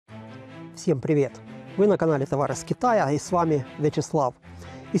Всем привет! Вы на канале Товары с Китая, и с вами Вячеслав.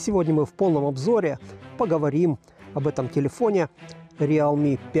 И сегодня мы в полном обзоре поговорим об этом телефоне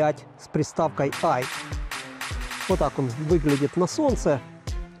Realme 5 с приставкой i. Вот так он выглядит на солнце.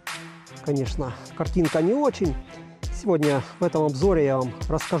 Конечно, картинка не очень. Сегодня в этом обзоре я вам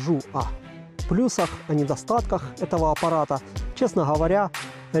расскажу о плюсах, о недостатках этого аппарата. Честно говоря,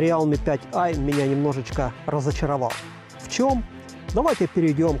 Realme 5i меня немножечко разочаровал. В чем? Давайте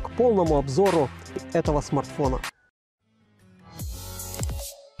перейдем к полному обзору этого смартфона.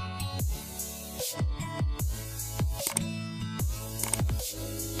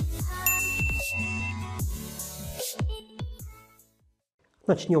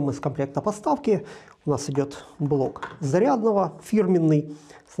 Начнем мы с комплекта поставки. У нас идет блок зарядного, фирменный,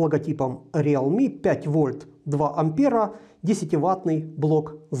 с логотипом Realme, 5 вольт, 2 ампера, 10-ваттный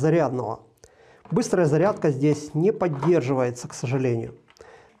блок зарядного. Быстрая зарядка здесь не поддерживается, к сожалению.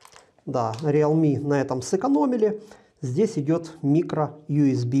 Да, Realme на этом сэкономили. Здесь идет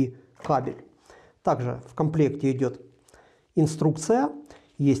микро-USB кабель. Также в комплекте идет инструкция.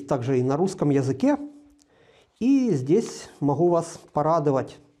 Есть также и на русском языке. И здесь могу вас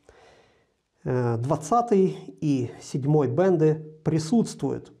порадовать. 20 и 7 бенды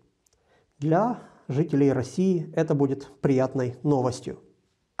присутствуют. Для жителей России это будет приятной новостью.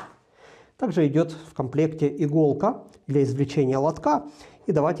 Также идет в комплекте иголка для извлечения лотка.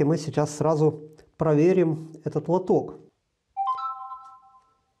 И давайте мы сейчас сразу проверим этот лоток.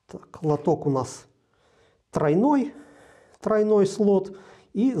 Так, лоток у нас тройной слот.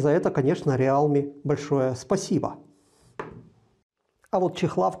 И за это, конечно, Realme большое спасибо. А вот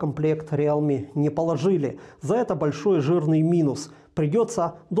чехла в комплект Realme не положили. За это большой жирный минус.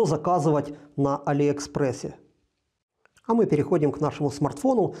 Придется дозаказывать на Алиэкспрессе. А мы переходим к нашему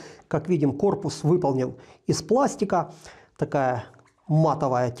смартфону. Как видим, корпус выполнен из пластика. Такая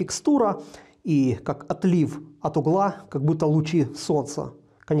матовая текстура. И как отлив от угла, как будто лучи солнца.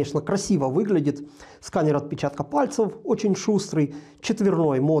 Конечно, красиво выглядит. Сканер отпечатка пальцев очень шустрый.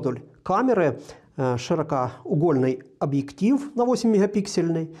 Четверной модуль камеры. Широкоугольный объектив на 8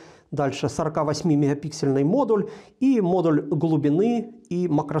 мегапиксельный. Дальше 48-мегапиксельный модуль. И модуль глубины и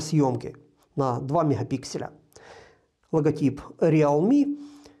макросъемки на 2 мегапикселя. Логотип Realme.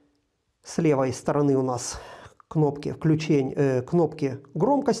 С левой стороны у нас кнопки включения, кнопки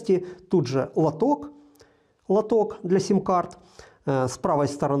громкости. Тут же лоток для сим-карт. С правой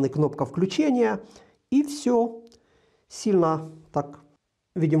стороны кнопка включения. И все. Сильно так,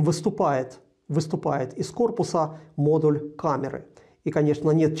 видим, выступает из корпуса модуль камеры. И,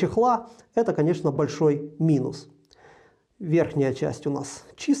 конечно, нет чехла. Это, конечно, большой минус. Верхняя часть у нас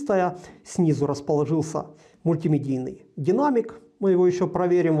чистая. Снизу расположился мультимедийный динамик. Мы его еще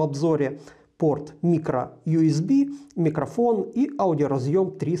проверим в обзоре. Порт микро-USB, микрофон и аудиоразъем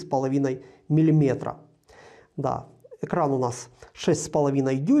 3,5 мм. Да, экран у нас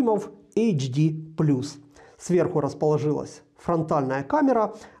 6,5 дюймов HD+. Сверху расположилась фронтальная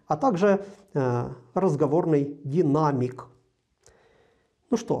камера, а также разговорный динамик.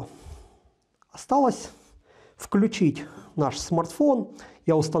 Ну что, осталось включить наш смартфон.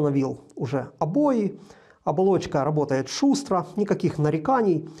 Я установил уже обои. Оболочка работает шустро, никаких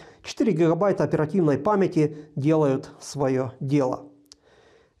нареканий. 4 гигабайта оперативной памяти делают свое дело.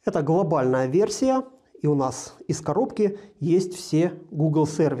 Это глобальная версия, и у нас из коробки есть все Google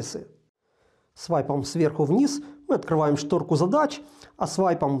сервисы. Свайпом сверху вниз мы открываем шторку задач, а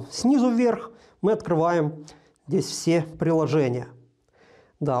свайпом снизу вверх мы открываем здесь все приложения.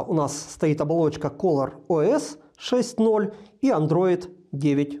 Да, у нас стоит оболочка Color OS 6.0 и Android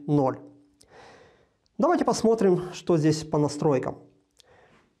 9.0. Давайте посмотрим, что здесь по настройкам.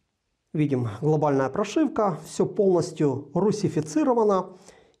 Видим, глобальная прошивка, все полностью русифицировано.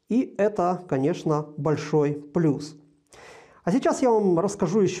 И это, конечно, большой плюс. А сейчас я вам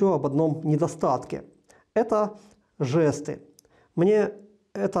расскажу еще об одном недостатке. Это жесты. Мне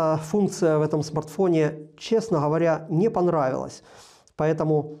эта функция в этом смартфоне, честно говоря, не понравилась.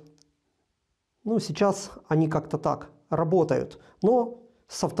 Поэтому сейчас они как-то так работают. Но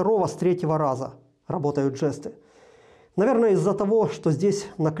со второго, с третьего раза работают жесты. Наверное, из-за того, что здесь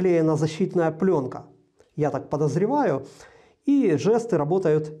наклеена защитная пленка. Я так подозреваю. И жесты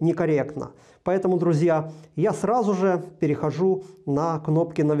работают некорректно. Поэтому, друзья, я сразу же перехожу на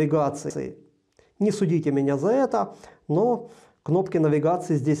кнопки навигации. Не судите меня за это, но кнопки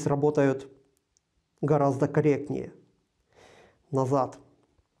навигации здесь работают гораздо корректнее. Назад.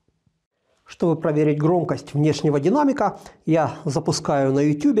 Чтобы проверить громкость внешнего динамика, я запускаю на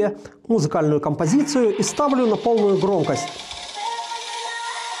YouTube музыкальную композицию и ставлю на полную громкость.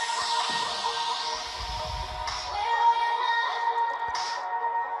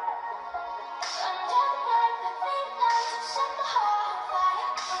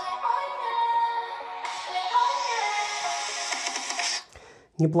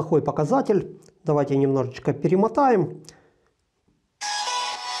 неплохой показатель. Давайте немножечко перемотаем.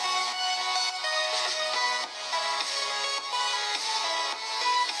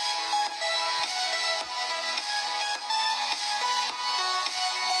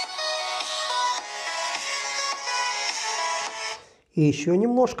 И еще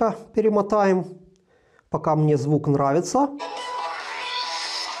немножко перемотаем, пока мне звук нравится.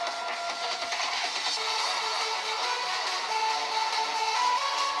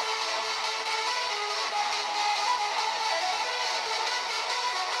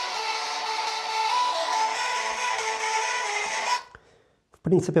 В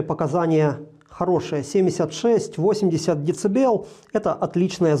принципе, показания хорошие. 76-80 дБ – это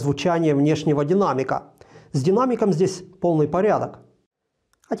отличное звучание внешнего динамика. С динамиком здесь полный порядок.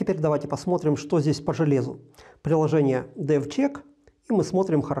 А теперь давайте посмотрим, что здесь по железу. Приложение DevCheck, и мы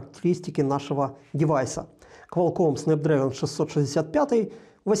смотрим характеристики нашего девайса. Qualcomm Snapdragon 665,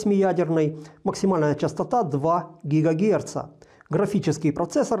 8-ядерный, максимальная частота 2 ГГц. Графический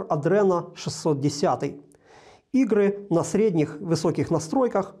процессор Adreno 610. Игры на средних высоких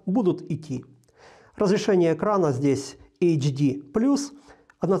настройках будут идти. Разрешение экрана здесь HD+,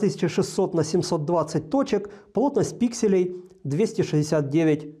 1600 на 720 точек, плотность пикселей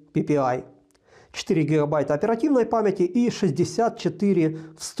 269 ppi, 4 гигабайта оперативной памяти и 64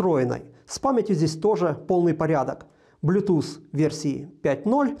 встроенной. С памятью здесь тоже полный порядок. Bluetooth версии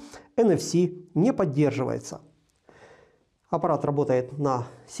 5.0, NFC не поддерживается. Аппарат работает на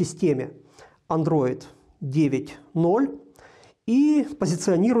системе Android 9.0 и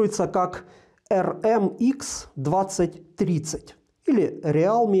позиционируется как RMX2030 или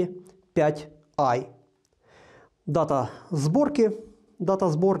Realme 5i. Дата сборки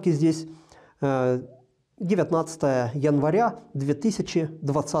здесь 19 января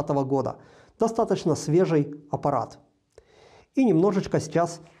 2020 года. Достаточно свежий аппарат. И немножечко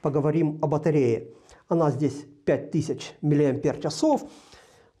сейчас поговорим о батарее. Она здесь 5000 мАч,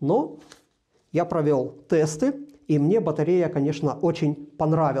 но я провел тесты, и мне батарея, конечно, очень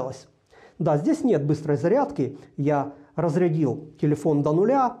понравилась. Да, здесь нет быстрой зарядки. Я разрядил телефон до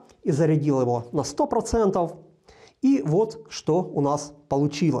нуля и зарядил его на 100%. И вот что у нас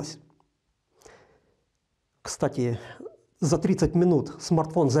получилось. Кстати, за 30 минут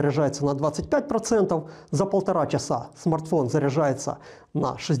смартфон заряжается на 25%, за 1,5 часа смартфон заряжается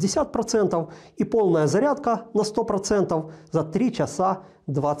на 60% и полная зарядка на 100% за 3 часа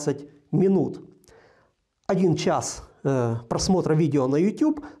 20 минут. 1 час просмотра видео на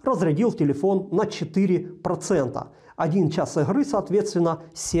YouTube разрядил телефон на 4%. 1 час игры, соответственно,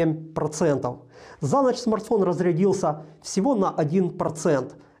 7%. За ночь смартфон разрядился всего на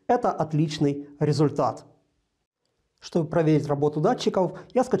 1%. Это отличный результат. Чтобы проверить работу датчиков,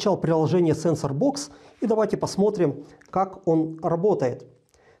 я скачал приложение Sensor Box, и давайте посмотрим, как он работает.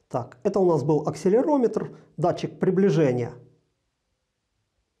 Так, это у нас был акселерометр, датчик приближения.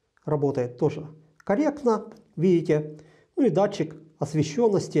 Работает тоже корректно, видите. Ну и датчик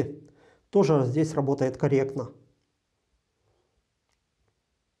освещенности тоже здесь работает корректно.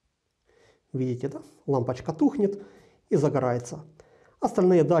 Видите, да? Лампочка тухнет и загорается.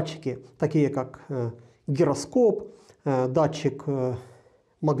 Остальные датчики, такие как гироскоп, датчик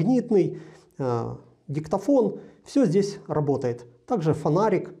магнитный, диктофон, все здесь работает. Также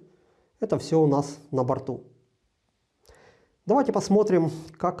фонарик, это все у нас на борту. Давайте посмотрим,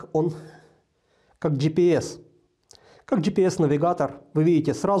 как GPS. Как GPS-навигатор, вы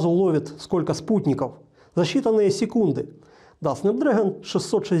видите, сразу ловит сколько спутников за считанные секунды. Да, Snapdragon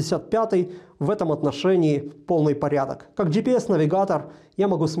 665 в этом отношении полный порядок. Как GPS-навигатор я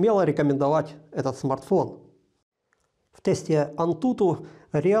могу смело рекомендовать этот смартфон. В тесте Antutu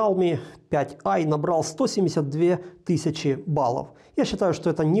Realme 5i набрал 172 тысячи баллов. Я считаю, что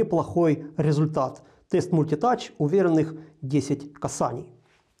это неплохой результат. Тест мультитач, уверенных 10 касаний.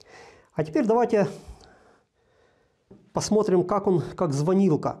 А теперь давайте посмотрим, как он как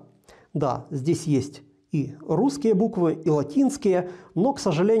звонилка. Да, здесь есть и русские буквы, и латинские, но, к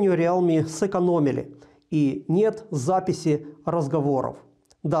сожалению, Realme сэкономили. И нет записи разговоров.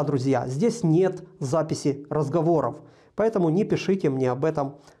 Да, друзья, здесь нет записи разговоров. Поэтому не пишите мне об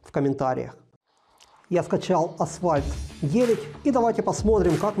этом в комментариях. Я скачал Asphalt 9 и давайте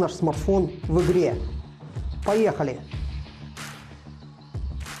посмотрим, как наш смартфон в игре. Поехали!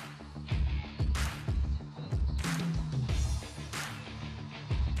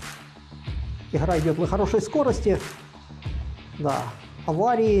 Игра идет на хорошей скорости. Да,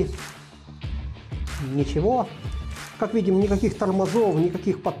 аварии. Ничего. Как видим, никаких тормозов,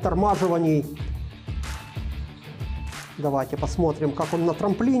 никаких подтормаживаний. Давайте посмотрим, как он на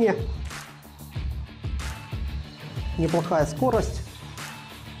трамплине. Неплохая скорость.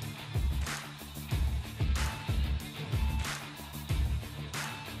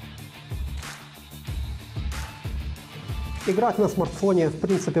 играть на смартфоне в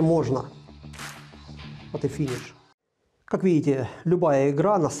принципе можно. Вот и финиш. Как видите, любая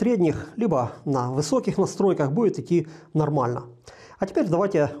игра на средних либо на высоких настройках будет идти нормально. А теперь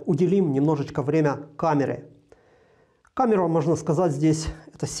давайте уделим немножечко время камере. Камера, можно сказать, здесь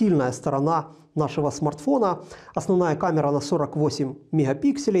это сильная сторона нашего смартфона. Основная камера на 48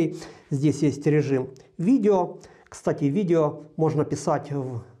 мегапикселей. Здесь есть режим видео. Кстати, видео можно писать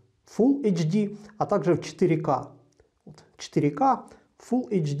в Full HD, а также в 4К. 4К, Full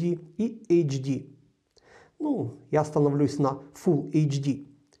HD и HD. Ну, я остановлюсь на Full HD.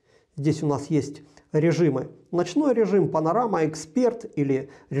 Здесь у нас есть режимы. Ночной режим, панорама, эксперт или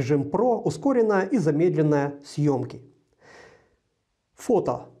режим Pro, ускоренная и замедленная съемки.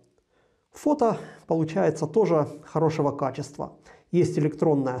 Фото. Фото получается тоже хорошего качества. Есть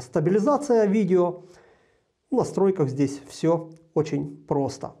электронная стабилизация видео. В настройках здесь все очень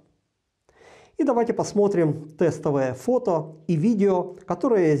просто. И давайте посмотрим тестовые фото и видео,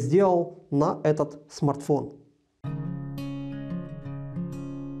 которые я сделал на этот смартфон.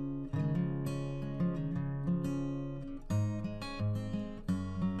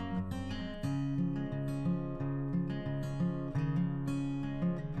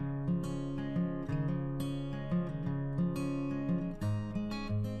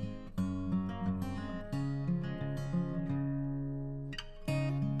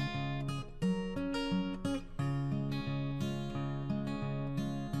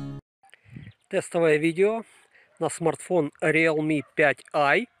 Тестовое видео на смартфон Realme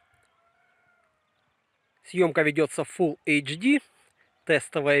 5i. Съемка ведется в Full HD.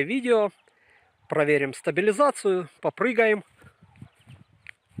 Тестовое видео. Проверим стабилизацию, попрыгаем.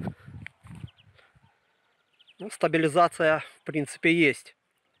 Ну, стабилизация в принципе есть.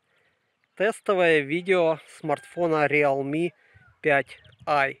 Тестовое видео смартфона Realme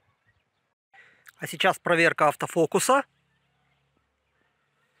 5i. А сейчас проверка автофокуса.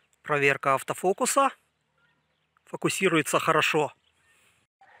 Проверка автофокуса. Фокусируется хорошо.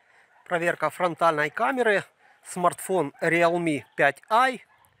 Проверка фронтальной камеры. Смартфон Realme 5i.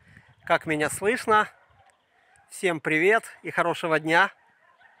 Как меня слышно? Всем привет и хорошего дня.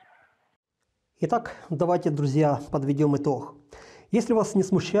 Итак, давайте, друзья, подведем итог. Если вас не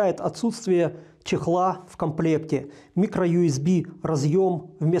смущает отсутствие чехла в комплекте, micro-USB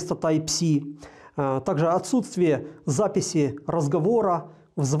разъем вместо Type-C, также отсутствие записи разговора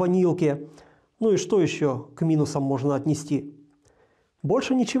в звонилке. Ну и что еще к минусам можно отнести?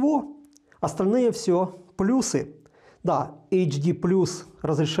 Больше ничего. Остальные все плюсы. Да, HD плюс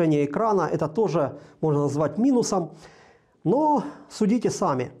разрешение экрана, это тоже можно назвать минусом. Но судите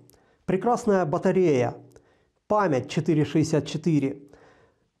сами. Прекрасная батарея, память 464,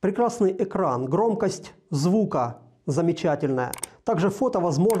 прекрасный экран, громкость звука замечательная. Также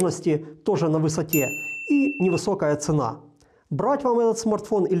фотовозможности тоже на высоте и невысокая цена. Брать вам этот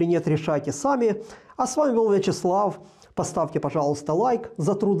смартфон или нет, решайте сами. А с вами был Вячеслав. Поставьте, пожалуйста, лайк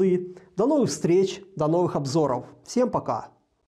за труды. До новых встреч, до новых обзоров. Всем пока!